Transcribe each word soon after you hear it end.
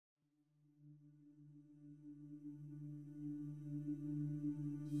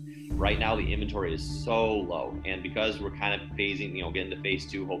right now the inventory is so low, and because we're kind of phasing, getting to phase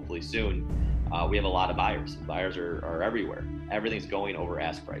 2 hopefully soon, we have a lot of buyers. Buyers are everywhere. Everything's going over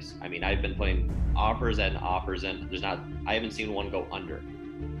ask price. I mean, I've been putting offers and offers, and I haven't seen one go under.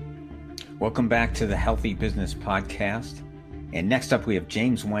 Welcome back to the Healthy Business Podcast. And next up, we have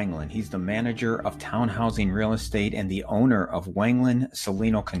James Wanglund. He's the manager of Town Housing Real Estate and the owner of Wanglund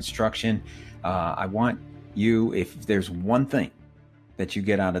Celino Construction. I want you, if there's one thing that you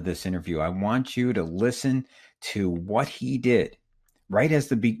get out of this interview, I want you to listen to what he did right at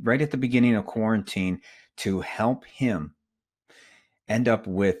the beginning of quarantine to help him end up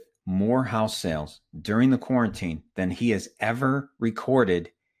with more house sales during the quarantine than he has ever recorded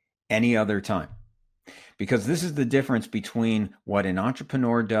any other time. Because this is the difference between what an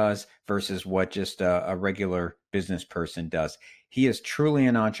entrepreneur does versus what just a regular business person does. He is truly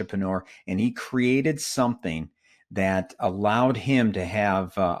an entrepreneur, and he created something that allowed him to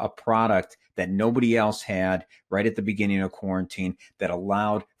have a product that nobody else had right at the beginning of quarantine, that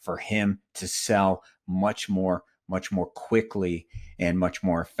allowed for him to sell much more quickly and much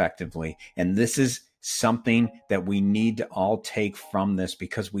more effectively. And this is something that we need to all take from this,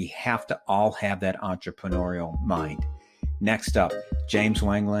 because we have to all have that entrepreneurial mind. Next up, James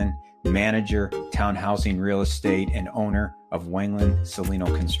Wanglund, manager, Town Housing Real Estate, and owner of Wanglund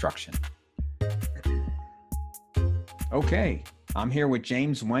Celino Construction. Okay, I'm here with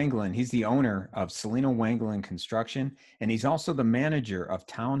James Wanglund. He's the owner of Celino Wanglund Construction, and he's also the manager of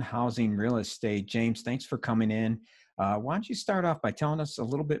Town Housing Real Estate. James, thanks for coming in. Why don't you start off by telling us a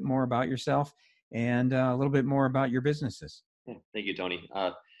little bit more about yourself and a little bit more about your businesses? Thank you, Tony.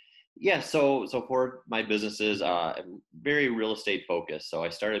 So for my businesses, I'm very real estate focused. So I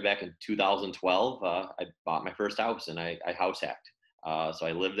started back in 2012. I bought my first house, and I house hacked. So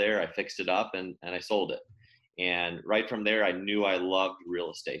I lived there, I fixed it up, and I sold it. And right from there, I knew I loved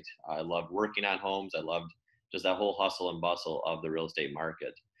real estate. I loved working on homes. I loved just that whole hustle and bustle of the real estate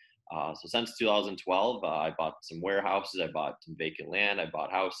market. So since 2012, I bought some warehouses, I bought some vacant land, I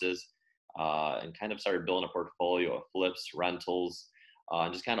bought houses, and kind of started building a portfolio of flips, rentals,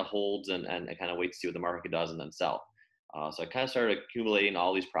 and just kind of holds and kind of wait to see what the market does and then sell. So I kind of started accumulating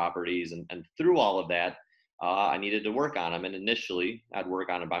all these properties, and through all of that, I needed to work on them. And initially, I'd work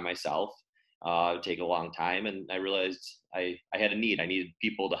on it by myself. It would take a long time, and I realized I had a need. I needed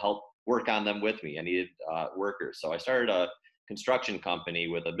people to help work on them with me. I needed workers. So I started a construction company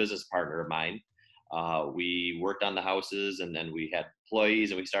with a business partner of mine. We worked on the houses, and then we had employees,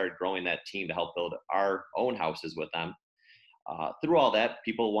 and we started growing that team to help build our own houses with them. Through all that,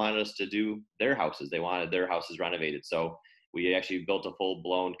 people wanted us to do their houses. They wanted their houses renovated. So we actually built a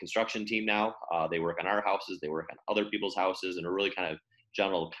full-blown construction team now. They work on our houses, they work on other people's houses, and are really kind of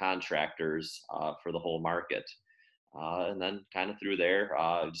general contractors for the whole market. And then kind of through there,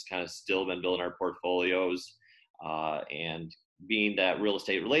 just kind of still been building our portfolios. And being that real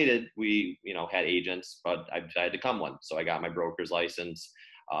estate related, we had agents, but I decided to become one. So I got my broker's license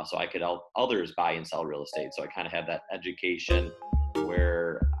so I could help others buy and sell real estate. So I kind of have that education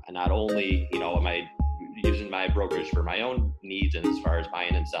where not only am I using my brokerage for my own needs and as far as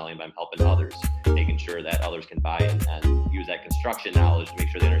buying and selling, but I'm helping others, making sure that others can buy and use that construction knowledge to make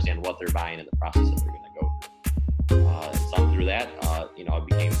sure they understand what they're buying and the process that they're going to go through. And so through that, I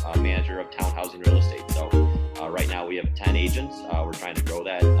became a manager of Town Housing Real Estate. So right now we have 10 agents. We're trying to grow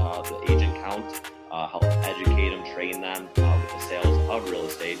that, the agent count, help educate them, train them with the sales of real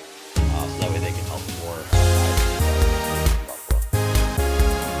estate, so that way they can help more.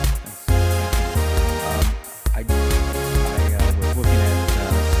 I was looking at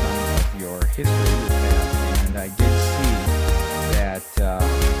some of your history in the past, and I did see that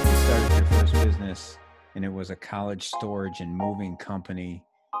you started your first business, and it was a college storage and moving company,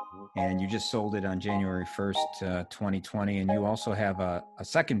 and you just sold it on January 1st, 2020. And you also have a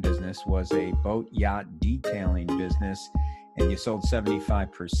second business, was a boat yacht detailing business, and you sold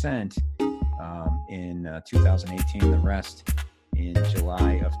 75% in 2018, the rest in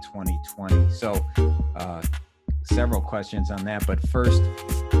July of 2020. So several questions on that. But first,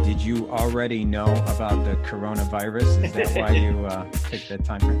 did you already know about the coronavirus? Is that why you took that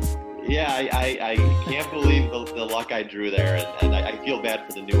time frame? Yeah, I can't believe the luck I drew there, and I feel bad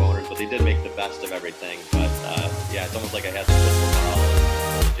for the new owners, but they did make the best of everything. But yeah, it's almost like I had the crystal ball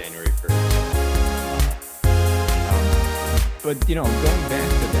until January 1st. But going back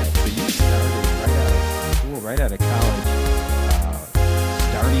to that, so you started right out of school, right out of college,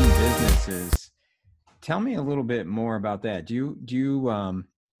 starting businesses. Tell me a little bit more about that. Do you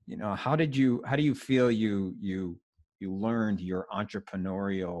how do you feel you learned your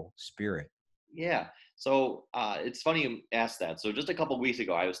entrepreneurial spirit? Yeah. So it's funny you asked that. So just a couple weeks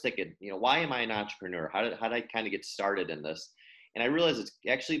ago, I was thinking, why am I an entrepreneur? How did I kind of get started in this? And I realized it's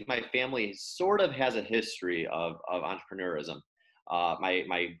actually my family sort of has a history of entrepreneurism.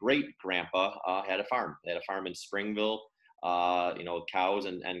 My great grandpa had a farm. They had a farm in Springville. Cows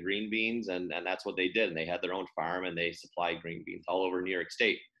and green beans, and that's what they did. And they had their own farm, and they supplied green beans all over New York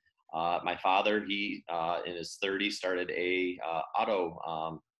State. My father, he in his 30s started a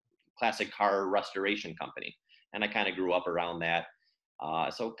auto classic car restoration company. And I kind of grew up around that.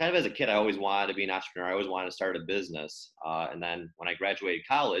 So kind of as a kid, I always wanted to be an entrepreneur. I always wanted to start a business. And then when I graduated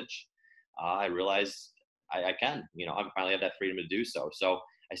college, I realized I can, I finally have that freedom to do so. So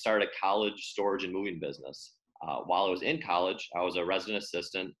I started a college storage and moving business. While I was in college, I was a resident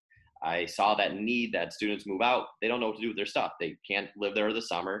assistant. I saw that need that students move out. They don't know what to do with their stuff. They can't live there the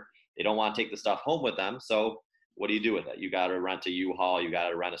summer. They don't want to take the stuff home with them. So what do you do with it? You got to rent a U-Haul. You got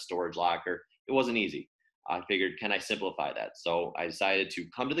to rent a storage locker. It wasn't easy. I figured, can I simplify that? So I decided to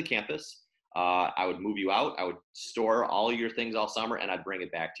come to the campus. I would move you out. I would store all your things all summer, and I'd bring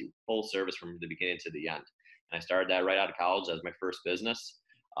it back to you, full service from the beginning to the end. And I started that right out of college as my first business.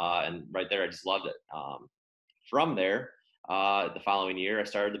 And right there, I just loved it. From there, the following year, I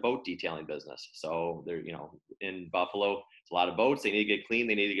started the boat detailing business. So there, in Buffalo, it's a lot of boats. They need to get clean,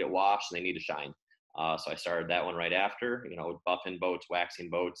 they need to get washed, and they need to shine. So I started that one right after, buffing boats, waxing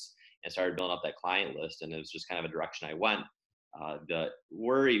boats, and started building up that client list. And it was just kind of a direction I went. The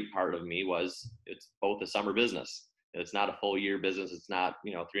worry part of me was it's both a summer business. It's not a full year business. It's not,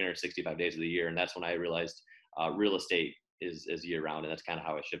 365 days of the year. And that's when I realized real estate is year round. And that's kind of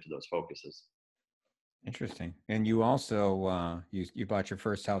how I shifted those focuses. Interesting. And you also you bought your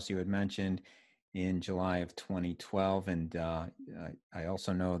first house, you had mentioned, in July of 2012, and I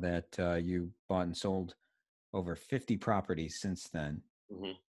also know that you bought and sold over 50 properties since then.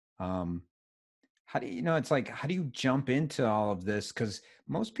 Mm-hmm. How do it's like, how do you jump into all of this? Because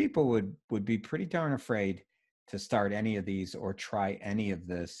most people would be pretty darn afraid to start any of these or try any of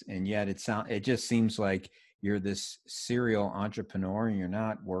this, and yet it just seems like you're this serial entrepreneur and you're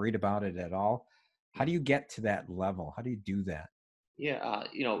not worried about it at all. How do you get to that level? How do you do that? Yeah,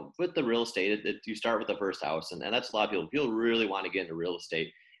 with the real estate, you start with the first house, and that's a lot of people. People really want to get into real estate,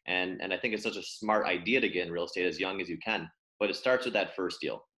 and I think it's such a smart idea to get in real estate as young as you can. But it starts with that first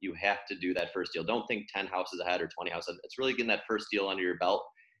deal. You have to do that first deal. Don't think 10 houses ahead or 20 houses. It's really getting that first deal under your belt.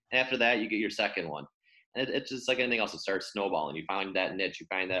 And after that, you get your second one. And it's just like anything else. It starts snowballing. You find that niche. You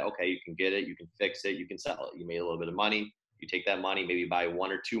find that, okay, you can get it. You can fix it. You can sell it. You made a little bit of money. You take that money, maybe buy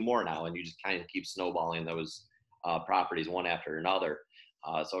one or two more now, and you just kind of keep snowballing those properties one after another.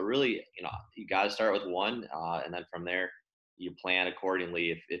 So really, you got to start with one, and then from there, you plan accordingly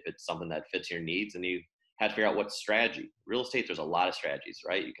if it's something that fits your needs, and you have to figure out what strategy. Real estate, there's a lot of strategies,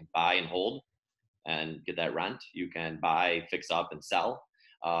 right? You can buy and hold and get that rent. You can buy, fix up, and sell.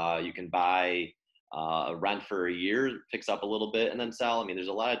 You can buy rent for a year, fix up a little bit, and then sell. I mean, there's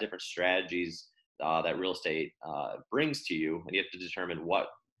a lot of different strategies that real estate brings to you, and you have to determine what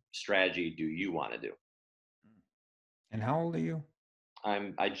strategy do you want to do. And how old are you?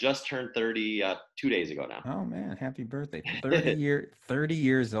 I just turned 30 2 days ago now. Oh man, happy birthday. 30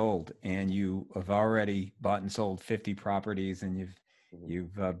 years old, and you have already bought and sold 50 properties, and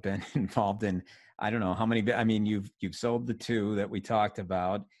you've been involved in, I don't know how many, I mean, you've sold the two that we talked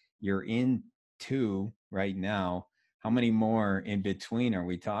about. You're in two right now. How many more in between are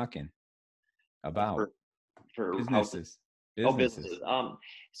we talking about? For Businesses. businesses.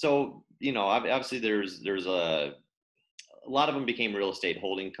 So obviously there's a lot of them became real estate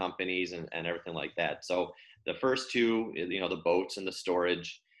holding companies and everything like that. So the first two, the boats and the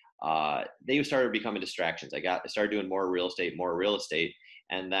storage, they started becoming distractions. I started doing more real estate,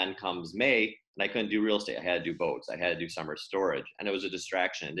 and then comes May, and I couldn't do real estate. I had to do boats. I had to do summer storage, and it was a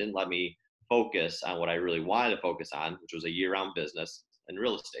distraction. It didn't let me focus on what I really wanted to focus on, which was a year-round business and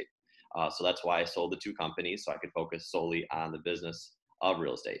real estate. So that's why I sold the two companies so I could focus solely on the business of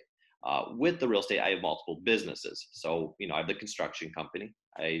real estate. With the real estate, I have multiple businesses. So, I have the construction company,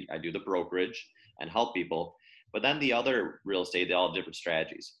 I do the brokerage and help people. But then the other real estate, they all have different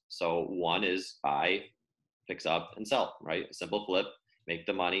strategies. So one is buy, fix up, and sell, right? A simple flip, make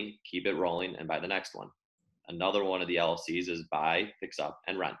the money, keep it rolling, and buy the next one. Another one of the LLCs is buy, fix up,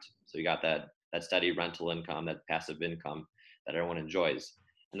 and rent. So you got that steady rental income, that passive income that everyone enjoys.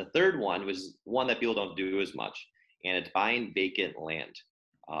 And the third one was one that people don't do as much, and it's buying vacant land.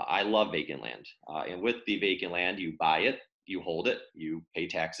 I love vacant land. And with the vacant land, you buy it, you hold it, you pay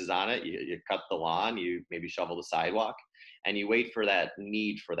taxes on it, you cut the lawn, you maybe shovel the sidewalk, and you wait for that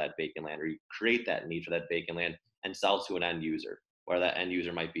need for that vacant land, or you create that need for that vacant land and sell to an end user. where that end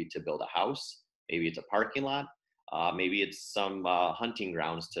user might be to build a house, maybe it's a parking lot, maybe it's some hunting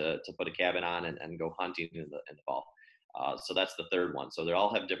grounds to put a cabin on and go hunting in the fall. So that's the third one. So they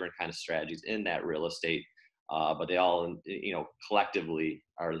all have different kind of strategies in that real estate, but they all, collectively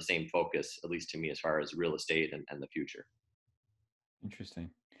are the same focus, at least to me, as far as real estate and the future. Interesting.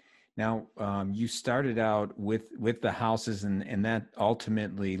 Now, you started out with the houses, and that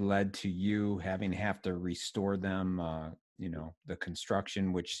ultimately led to you having to have to restore them. The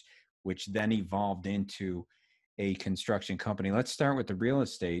construction, which then evolved into a construction company. Let's start with the real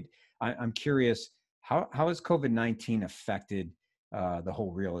estate. I'm curious, how has COVID-19 affected the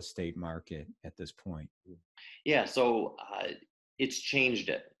whole real estate market at this point? Yeah, so it's changed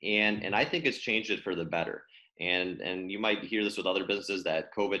it, and I think it's changed it for the better. And you might hear this with other businesses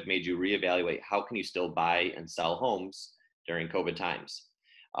that COVID made you reevaluate how can you still buy and sell homes during COVID times.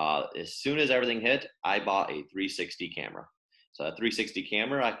 As soon as everything hit, I bought a 360 camera. So a 360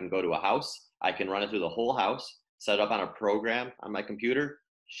 camera, I can go to a house, I can run it through the whole house, set it up on a program on my computer,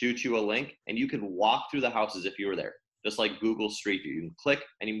 shoot you a link, and you can walk through the house as if you were there. Just like Google Street View. You can click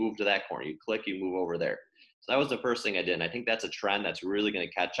and you move to that corner. You click, you move over there. So that was the first thing I did. And I think that's a trend that's really going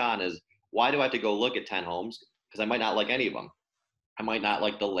to catch on is, why do I have to go look at 10 homes? Because I might not like any of them. I might not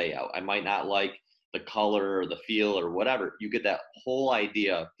like the layout. I might not like the color or the feel or whatever. You get that whole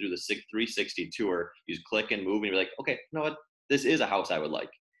idea through the 360 tour. You just click and move and you're like, okay, you know what? This is a house I would like.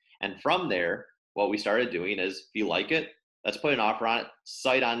 And from there, what we started doing is, if you like it, let's put an offer on it,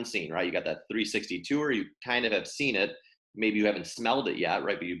 sight unseen, right? You got that 360 tour. You kind of have seen it. Maybe you haven't smelled it yet,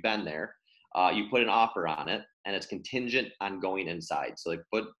 right? But you've been there. You put an offer on it, and it's contingent on going inside. So they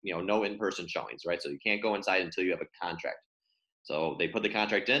put, no in-person showings, right? So you can't go inside until you have a contract. So they put the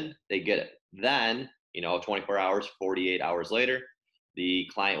contract in, they get it. Then, 24 hours, 48 hours later, the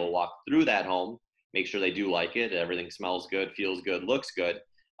client will walk through that home, make sure they do like it, everything smells good, feels good, looks good,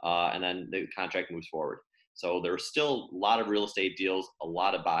 and then the contract moves forward. So there's still a lot of real estate deals, a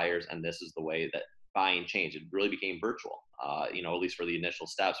lot of buyers, and this is the way that buying changed. It really became virtual, at least for the initial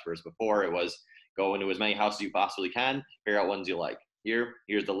steps. Whereas before it was go into as many houses as you possibly can, figure out ones you like.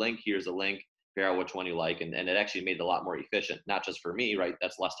 Here's the link, figure out which one you like. And it actually made it a lot more efficient, not just for me, right?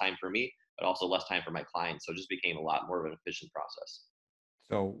 That's less time for me, but also less time for my clients. So it just became a lot more of an efficient process.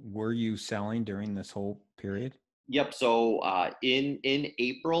 So were you selling during this whole period? Yep. So in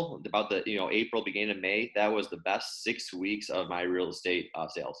April, about the April, beginning of May, that was the best 6 weeks of my real estate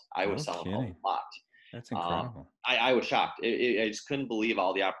sales. I was No selling kidding. a lot. That's incredible. I was shocked. I just couldn't believe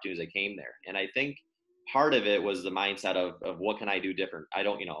all the opportunities that came there. And I think part of it was the mindset of what can I do different? I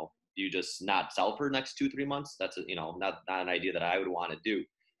don't, you just not sell for the next 2-3 months. That's not an idea that I would want to do.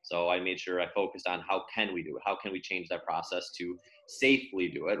 So I made sure I focused on how can we do it? How can we change that process to safely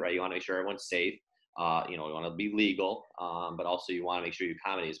do it, right? You want to make sure everyone's safe. You want to be legal, but also you want to make sure you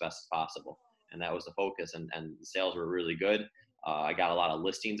accommodate as best as possible. And that was the focus. And the sales were really good. I got a lot of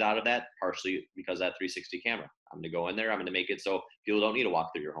listings out of that, partially because of that 360 camera. I'm going to go in there. I'm going to make it so people don't need to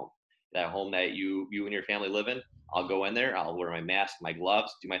walk through your home. That home that you and your family live in, I'll go in there. I'll wear my mask, my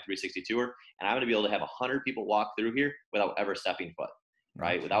gloves, do my 360 tour, and I'm going to be able to have 100 people walk through here without ever stepping foot,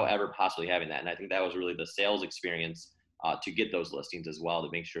 right? Okay. Without ever possibly having that. And I think that was really the sales experience to get those listings as well, to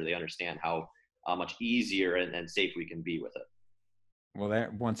make sure they understand how much easier and safe we can be with it. Well,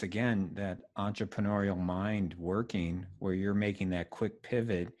 that once again, that entrepreneurial mind working where you're making that quick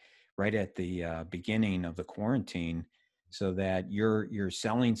pivot right at the beginning of the quarantine, so that you're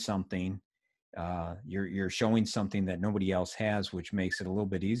selling something, you're showing something that nobody else has, which makes it a little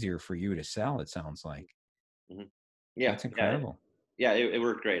bit easier for you to sell. It sounds like. Mm-hmm. Yeah, that's incredible. Yeah, it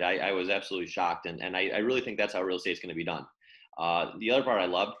worked great. I was absolutely shocked, and I really think that's how real estate is going to be done. The other part I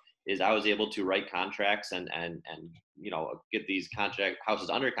loved is I was able to write contracts and get these contract houses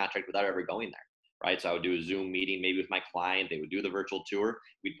under contract without ever going there, right? So I would do a Zoom meeting maybe with my client. They would do the virtual tour.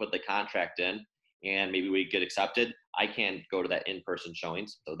 We'd put the contract in, and maybe we'd get accepted. I can't go to that in-person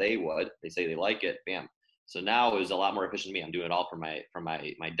showings, so they say they like it, bam. So now it was a lot more efficient to me. I'm doing it all from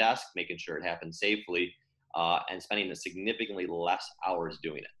my desk, making sure it happens safely, and spending significantly less hours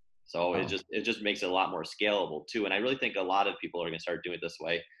doing it. So it just makes it a lot more scalable too. And I really think a lot of people are going to start doing it this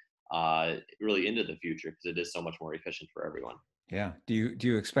way, really into the future, because it is so much more efficient for everyone. Yeah. Do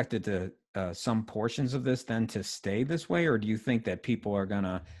you expect it to some portions of this then to stay this way, or do you think that people are going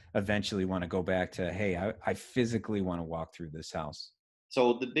to eventually want to go back to, hey, I physically want to walk through this house?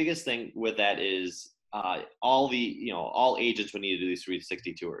 So the biggest thing with that is all agents would need to do these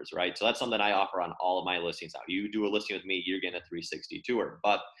 360 tours, right? So that's something I offer on all of my listings now. You do a listing with me, you're getting a 360 tour.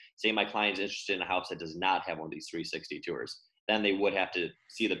 But say my client's interested in a house that does not have one of these 360 tours, then they would have to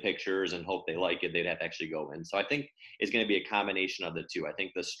see the pictures and hope they like it. They'd have to actually go in. So I think it's going to be a combination of the two. I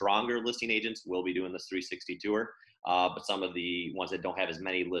think the stronger listing agents will be doing this 360 tour, but some of the ones that don't have as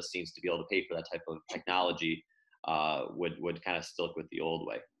many listings to be able to pay for that type of technology would kind of stick with the old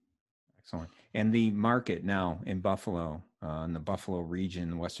way. Excellent. And the market now in Buffalo, in the Buffalo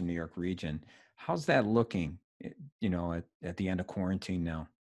region, Western New York region, how's that looking, at the end of quarantine now?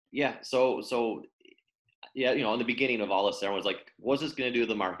 Yeah. So yeah, in the beginning of all this, everyone's like, what's this going to do to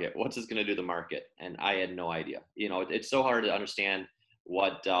the market? What's this going to do to the market? And I had no idea. It's so hard to understand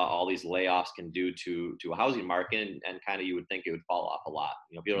what all these layoffs can do to a housing market. And kind of, you would think it would fall off a lot.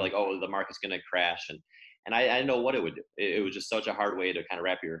 People are like, oh, the market's going to crash. And I didn't know what it would do. It was just such a hard way to kind of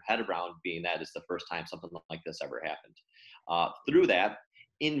wrap your head around, being that it's the first time something like this ever happened. Through that,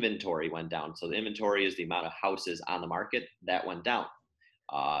 inventory went down. So the inventory is the amount of houses on the market that went down.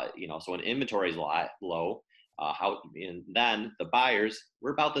 So when inventory is low, and then the buyers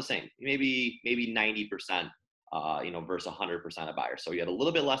were about the same, maybe 90%, versus 100% of buyers. So you had a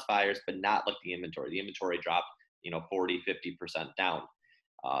little bit less buyers, but not like the inventory. The inventory dropped, 40, 50% down.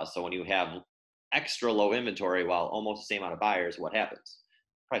 So when you have extra low inventory while almost the same amount of buyers, what happens?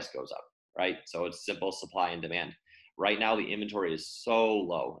 Price goes up, right? So it's simple supply and demand. Right now, the inventory is so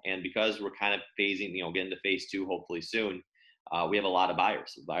low, and because we're kind of phasing, getting to phase 2 hopefully soon, we have a lot of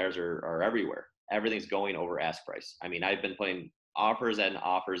buyers. Buyers are everywhere. Everything's going over ask price. I mean, I've been putting offers and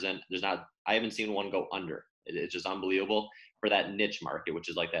offers, and I haven't seen one go under. It's just unbelievable for that niche market, which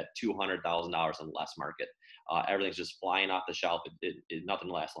is like that $200,000 and less market. Everything's just flying off the shelf. Nothing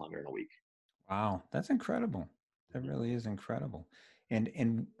lasts longer than a week. Wow, that's incredible. That really is incredible.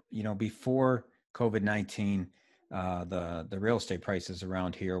 And before COVID-19, the real estate prices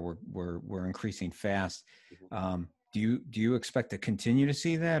around here were increasing fast. Mm-hmm. Do you expect to continue to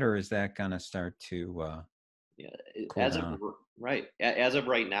see that, or is that going to start to Yeah, cool down? as of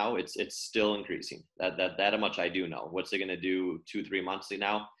right now, it's still increasing. That much I do know. What's it going to do 2-3 months from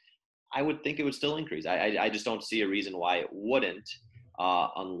now? I would think it would still increase. I just don't see a reason why it wouldn't,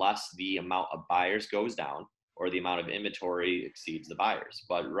 unless the amount of buyers goes down or the amount of inventory exceeds the buyers.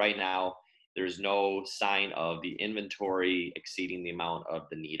 But right now, there's no sign of the inventory exceeding the amount of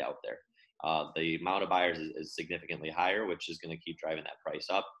the need out there. The amount of buyers is significantly higher, which is going to keep driving that price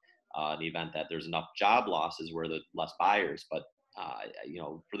up. In the event that there's enough job losses where there's less buyers, but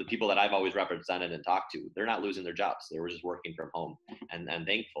for the people that I've always represented and talked to, they're not losing their jobs. They were just working from home, and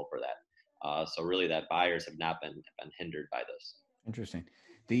thankful for that. So really, that buyers have not been hindered by this. Interesting.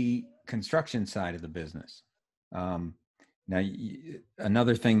 The construction side of the business. Now,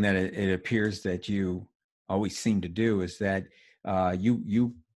 another thing that it appears that you always seem to do is that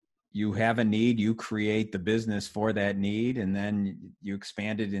you have a need, you create the business for that need, and then you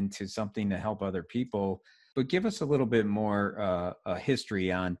expand it into something to help other people. But give us a little bit more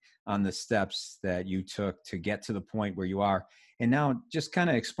history on the steps that you took to get to the point where you are. And now just kind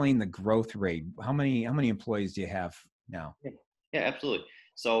of explain the growth rate. How many employees do you have now? Yeah, absolutely.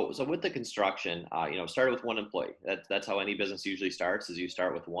 So with the construction, started with one employee. That's how any business usually starts, is you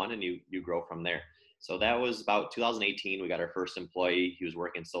start with one and you grow from there. So that was about 2018. We got our first employee. He was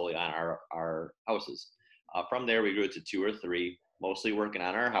working solely on our houses. From there, we grew it to 2 or 3, mostly working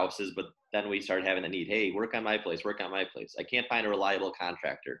on our houses. But then we started having the need, hey, work on my place. I can't find a reliable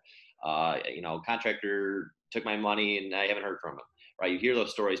contractor. Contractor took my money and I haven't heard from him. Right? You hear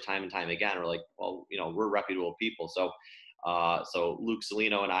those stories time and time again. We're like, well, we're reputable people. So Luke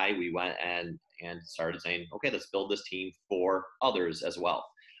Salino and I, we went and started saying, okay, let's build this team for others as well.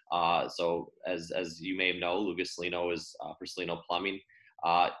 So as you may know, Lucas Salino is for Salino Plumbing.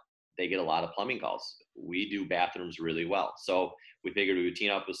 They get a lot of plumbing calls. We do bathrooms really well. So we figured we would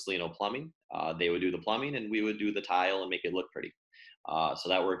team up with Salino Plumbing. They would do the plumbing and we would do the tile and make it look pretty. So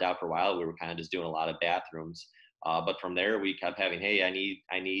that worked out for a while. We were kind of just doing a lot of bathrooms. But from there, we kept having, hey,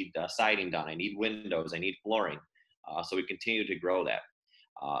 I need siding done. I need windows. I need flooring. So we continue to grow that.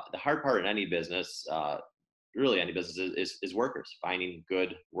 The hard part in any business, really any business, is workers, finding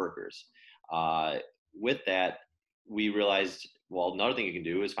good workers. With that, we realized, well, another thing you can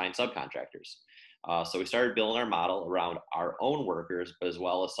do is find subcontractors. So we started building our model around our own workers, but as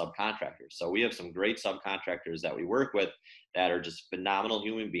well as subcontractors. So we have some great subcontractors that we work with that are just phenomenal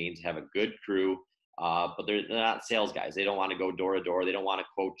human beings, have a good crew, but they're not sales guys. They don't want to go door to door. They don't want to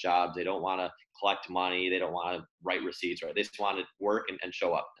quote jobs. They don't want to collect money. They don't want to write receipts, right? They just want to work and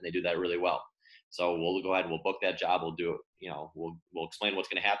show up, and they do that really well. So we'll go ahead and we'll book that job. We'll do it, we'll explain what's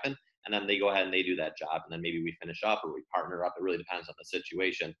going to happen, and then they go ahead and they do that job, and then maybe we finish up or we partner up. It really depends on the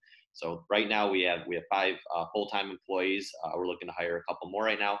situation. So right now we have 5 full-time employees. We're looking to hire a couple more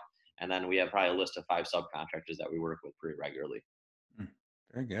right now, And then we have probably a list of 5 subcontractors that we work with pretty regularly. Mm,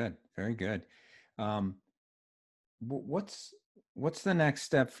 very good. Very good. Um, what's the next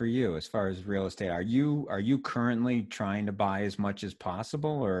step for you as far as real estate? Are you currently trying to buy as much as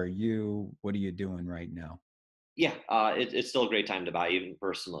possible, or what are you doing right now? Yeah, it's still a great time to buy, even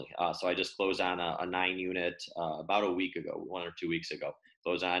personally. So I just closed on a 9 unit about a week ago, 1 or 2 weeks ago.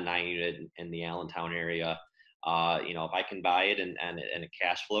 Closed on a 9 unit in the Allentown area. If I can buy it and it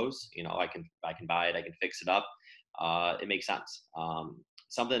cash flows, I can buy it, I can fix it up. It makes sense.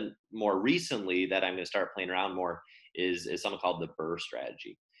 Something more recently that I'm going to start playing around more is something called the BRRRR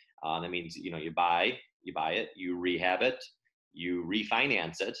strategy. That means you buy it, you rehab it, you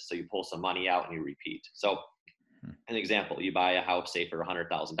refinance it, so you pull some money out and you repeat. So Hmm. an example, you buy a house, say for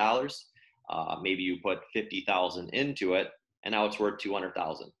 $100,000, maybe you put 50,000 into it, and now it's worth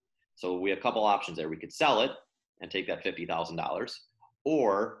 200,000. So we have a couple options there. We could sell it and take that $50,000,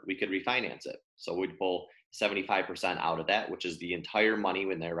 or we could refinance it. So we'd pull 75% out of that, which is the entire money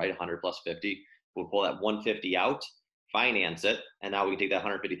in there, right? 100 plus 50. We'll pull that 150 out, finance it, and now we can take that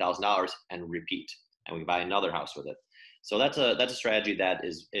 $150,000 and repeat, and we can buy another house with it. So that's a strategy that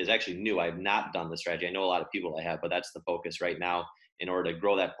is actually new. I've not done the strategy. I know a lot of people that have, but that's the focus right now in order to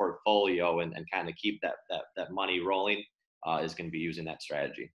grow that portfolio and kind of keep that money rolling, is going to be using that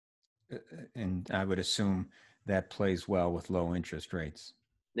strategy. And I would assume that plays well with low interest rates.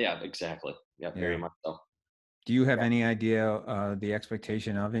 Yeah, exactly. Yeah, very Yeah. much so. Do you have any idea the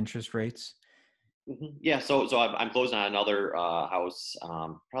expectation of interest rates? Yeah, so I'm closing on another house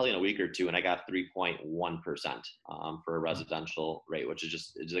probably in a week or two, and I got 3.1% for a residential rate, which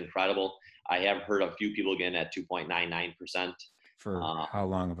is incredible. I have heard a few people getting at 2.99% For uh, how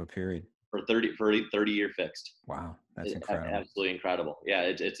long of a period? for 30-year fixed. Wow, that's incredible. Absolutely incredible. Yeah,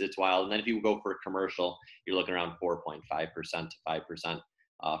 it's wild. And then if you go for a commercial, you're looking around 4.5% to 5%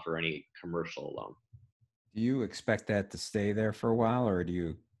 for any commercial loan. Do you expect that to stay there for a while, or do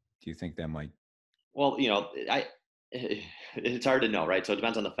you think that might? Well, it's hard to know, right? So it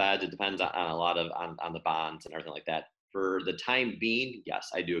depends on the Fed. It depends on a lot of on the bonds and everything like that. For the time being, yes,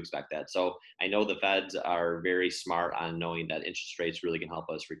 I do expect that. So I know the Feds are very smart on knowing that interest rates really can help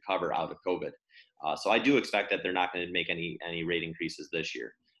us recover out of COVID. So I do expect that they're not going to make any rate increases this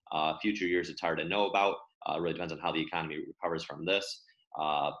year. Future years, it's hard to know about. It really depends on how the economy recovers from this.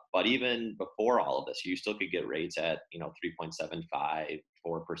 But even before all of this, you still could get rates at 3.75,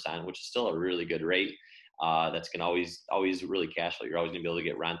 4%, which is still a really good rate. That's going to always really cash flow. You're always going to be able to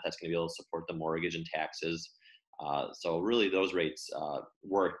get rent. That's going to be able to support the mortgage and taxes. So really, those rates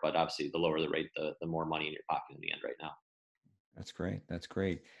work. But obviously, the lower the rate, the more money in your pocket in the end right now. That's great. That's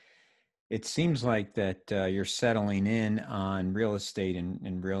great. It seems like that you're settling in on real estate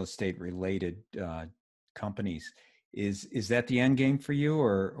and real estate related companies. Is that the end game for you,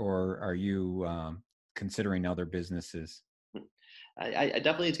 or are you considering other businesses? I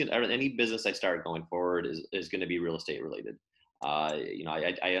definitely, it's gonna, any business I start going forward is going to be real estate related.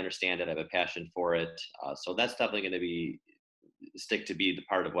 I understand it. I have a passion for it. So that's definitely going to be the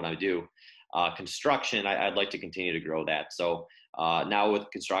part of what I do. Construction, I'd like to continue to grow that. So now with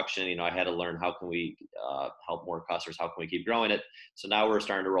construction, I had to learn how can we help more customers, how can we keep growing it. So now we're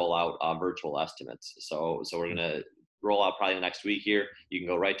starting to roll out virtual estimates. So we're going to roll out probably the next week here. You can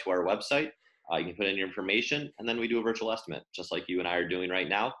go right to our website. You can put in your information, and then we do a virtual estimate, just like you and I are doing right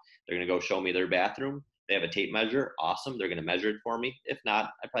now. They're going to go show me their bathroom. They have a tape measure. Awesome. They're going to measure it for me. If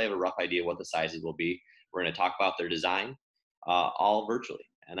not, I probably have a rough idea what the sizes will be. We're going to talk about their design, all virtually.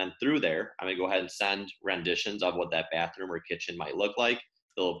 And then through there, I'm going to go ahead and send renditions of what that bathroom or kitchen might look like.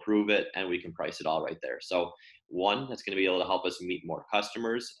 They'll approve it, and we can price it all right there. So one, that's going to be able to help us meet more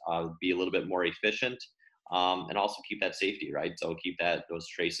customers, be a little bit more efficient, and also keep that safety, right? So keep those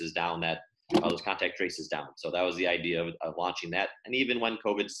traces down, those contact traces down. So that was the idea of launching that. And even when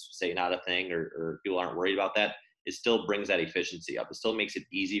COVID's, say, not a thing, or people aren't worried about that, it still brings that efficiency up. It still makes it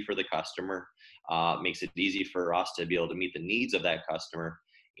easy for the customer, makes it easy for us to be able to meet the needs of that customer.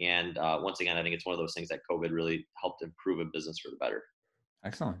 And once again, I think it's one of those things that COVID really helped improve a business for the better.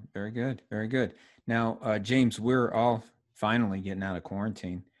 Excellent. Very good. Very good. Now, James, we're all finally getting out of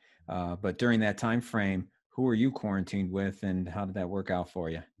quarantine, but during that time frame, who are you quarantined with, and how did that work out for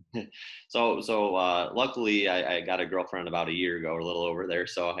you? So luckily, I got a girlfriend about a year ago, or a little over there.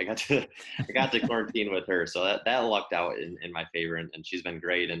 So I got to quarantine with her. So that lucked out in my favor, and she's been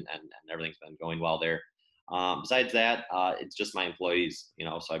great, and everything's been going well there. Besides that, it's just my employees,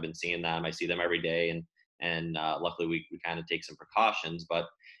 so I've been seeing them. I see them every day, and luckily we kind of take some precautions, but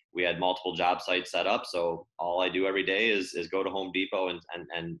we had multiple job sites set up. So all I do every day is go to Home Depot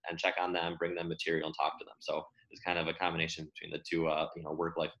and check on them, bring them material, and talk to them. So is kind of a combination between the two,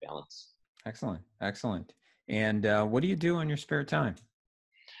 work-life balance. Excellent. Excellent. And what do you do on your spare time?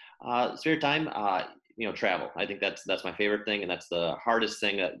 Spare time, travel. I think that's my favorite thing, and that's the hardest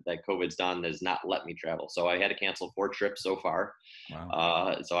thing that COVID's done is not let me travel. So I had to cancel 4 trips so far.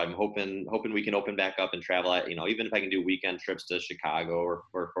 Wow. So I'm hoping we can open back up and travel. Even if I can do weekend trips to Chicago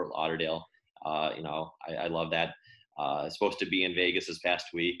or Fort Lauderdale, I love that. I was supposed to be in Vegas this past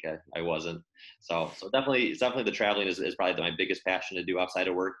week. I wasn't. So definitely the traveling is probably my biggest passion to do outside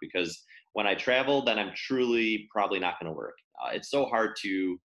of work, because when I travel, then I'm truly probably not going to work. It's so hard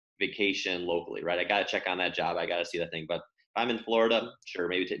to vacation locally, right? I got to check on that job. I got to see that thing. But if I'm in Florida, sure,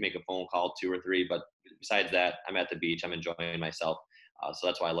 maybe make a phone call, 2 or 3. But besides that, I'm at the beach. I'm enjoying myself. So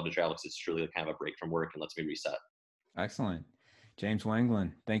that's why I love to travel, because it's truly kind of a break from work and lets me reset. Excellent. James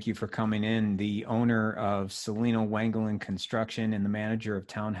Wanglund, thank you for coming in. The owner of Cellino Wanglund Construction and the manager of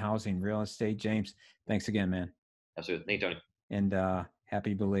Town Housing Real Estate. James, thanks again, man. Absolutely. Thank you, Tony. And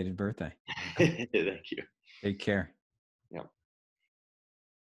happy belated birthday. Thank you. Take care. Yeah.